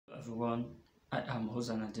everyone. I am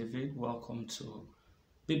Hosanna David. Welcome to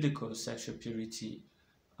Biblical Sexual Purity.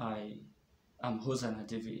 I am Hosanna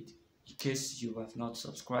David. In case you have not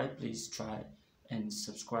subscribed, please try and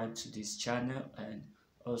subscribe to this channel and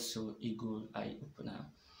also Eagle Eye Opener.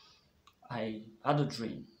 I had a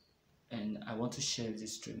dream and I want to share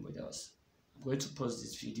this dream with us. I'm going to post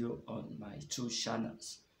this video on my two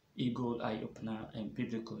channels, Eagle Eye Opener and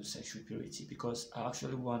Biblical Sexual Purity, because I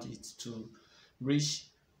actually want it to reach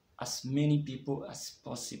as many people as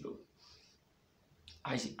possible.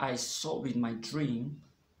 I saw with my dream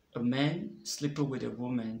a man sleeping with a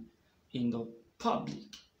woman in the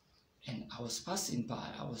public, and I was passing by.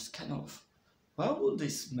 I was kind of, why would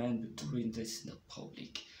this man be doing this in the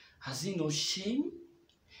public? Has he no shame?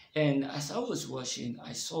 And as I was watching,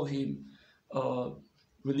 I saw him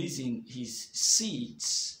releasing his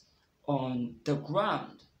seeds on the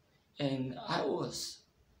ground, and I was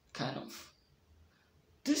kind of,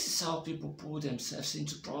 this is how people put themselves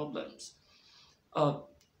into problems.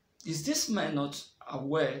 Is this man not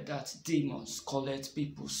aware that demons collect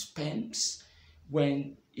people's sperms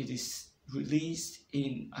when it is released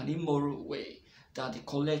in an immoral way, that they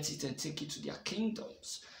collect it and take it to their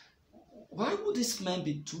kingdoms? Why would this man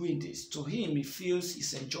be doing this? To him, he feels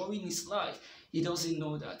he's enjoying his life. He doesn't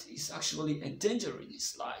know that he's actually endangering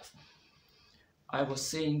his life. I was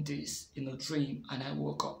saying this in a dream and I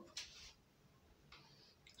woke up.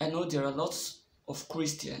 I know there are lots of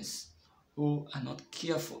Christians who are not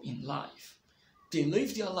careful in life. They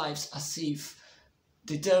live their lives as if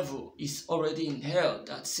the devil is already in hell,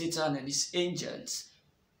 that Satan and his angels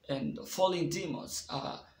and fallen demons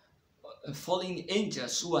are fallen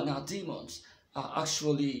angels who are now demons are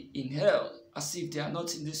actually in hell, as if they are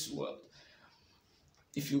not in this world.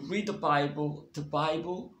 If you read the Bible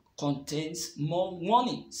contains more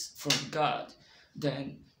warnings from God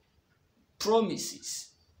than promises.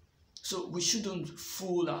 So we shouldn't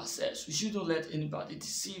fool ourselves. We shouldn't let anybody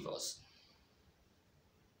deceive us.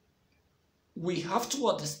 We have to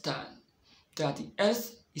understand that the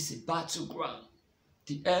earth is a battleground.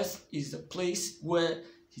 The earth is the place where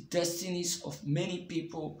the destinies of many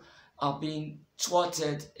people are being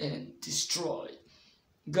thwarted and destroyed.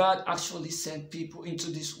 God actually sent people into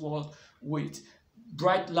this world with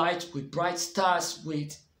bright light, with bright stars,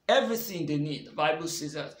 with everything they need. The Bible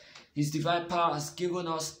says that His divine power has given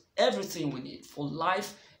us everything we need for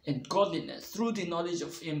life and godliness through the knowledge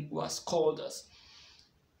of Him who has called us.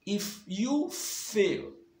 If you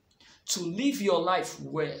fail to live your life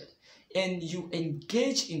well and you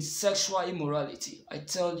engage in sexual immorality, I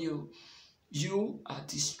tell you, you are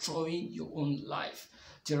destroying your own life.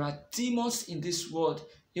 There are demons in this world.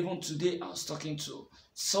 Even today, I was talking to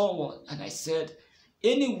someone and I said,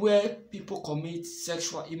 anywhere people commit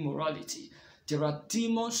sexual immorality, there are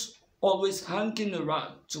demons always hanging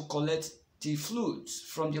around to collect the fluids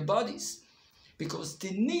from their bodies, because they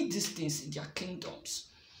need these things in their kingdoms.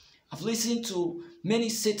 I've listened to many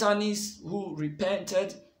Satanists who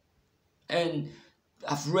repented, and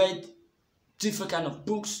I've read different kind of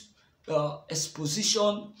books,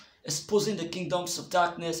 exposing the kingdoms of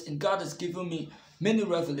darkness, and God has given me many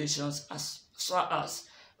revelations as far as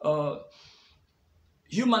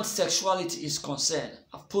human sexuality is concerned.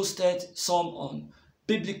 I've posted some on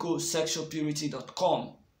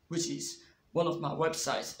biblicalsexualpurity.com, which is one of my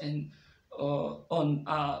websites, and on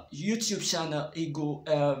our YouTube channel,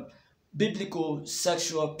 Biblical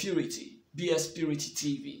Sexual Purity, BS Purity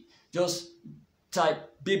TV. Just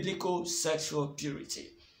type Biblical Sexual Purity.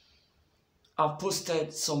 I've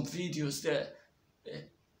posted some videos there,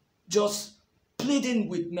 just pleading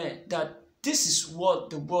with men that this is what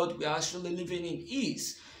the world we're actually living in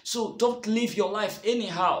is. So don't live your life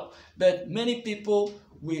anyhow. But many people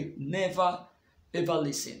will never ever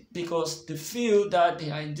listen because they feel that they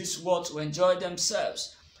are in this world to enjoy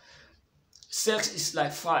themselves. Sex is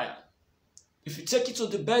like fire. If you take it to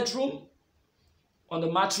the bedroom, on the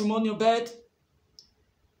matrimonial bed,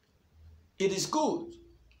 it is good.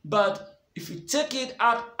 But if you take it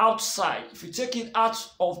outside, if you take it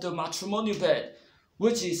out of the matrimonial bed,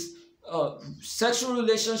 which is a sexual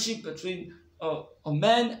relationship between a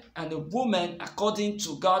man and a woman according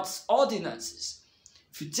to God's ordinances,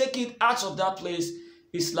 if you take it out of that place,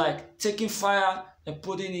 it's like taking fire and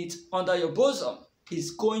putting it under your bosom.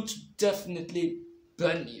 It's going to definitely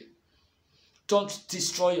burn you. Don't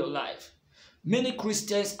destroy your life. Many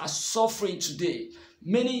Christians are suffering today.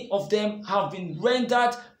 Many of them have been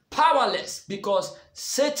rendered powerless because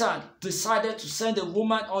Satan decided to send a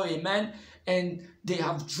woman or a man, and they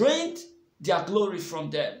have drained their glory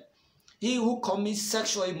from them. He who commits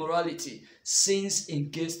sexual immorality sins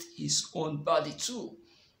against his own body too.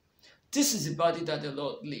 This is the body that the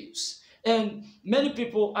Lord lives. And many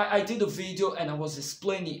people, I did a video and I was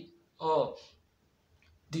explaining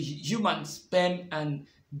the human sperm and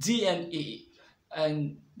DNA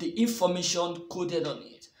and the information coded on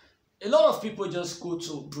it. A lot of people just go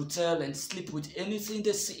to brothel and sleep with anything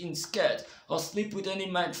they see in skirt, or sleep with any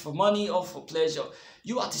man for money or for pleasure.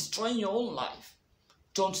 You are destroying your own life.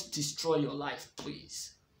 Don't destroy your life,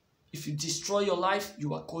 please. If you destroy your life,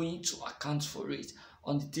 you are going to account for it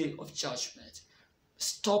on the day of judgment.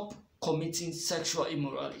 Stop committing sexual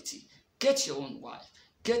immorality. Get your own wife.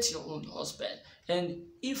 Get your own husband. And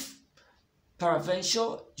if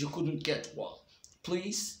peradventure you couldn't get one,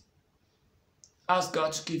 please ask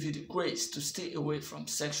God to give you the grace to stay away from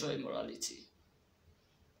sexual immorality.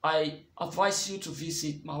 I advise you to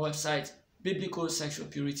visit my website,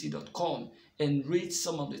 biblicalsexualpurity.com, and read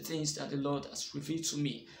some of the things that the Lord has revealed to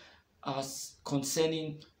me as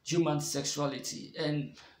concerning human sexuality,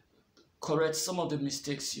 and correct some of the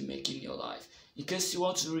mistakes you make in your life. In case you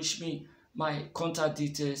want to reach me, my contact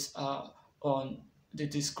details are on the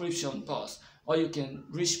description box, or you can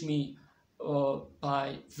reach me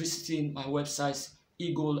by visiting my websites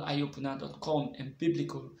eagleeyeopener.com and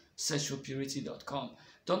biblicalsexualpurity.com.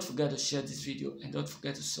 Don't forget to share this video and don't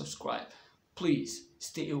forget to subscribe. Please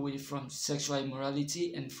stay away from sexual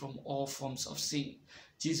immorality and from all forms of sin.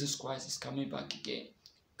 Jesus Christ is coming back again,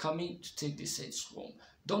 coming to take the saints home.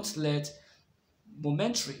 Don't let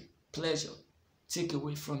momentary pleasure take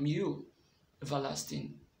away from you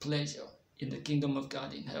everlasting pleasure in the kingdom of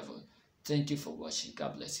God in heaven. Thank you for watching.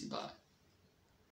 God bless you. Bye.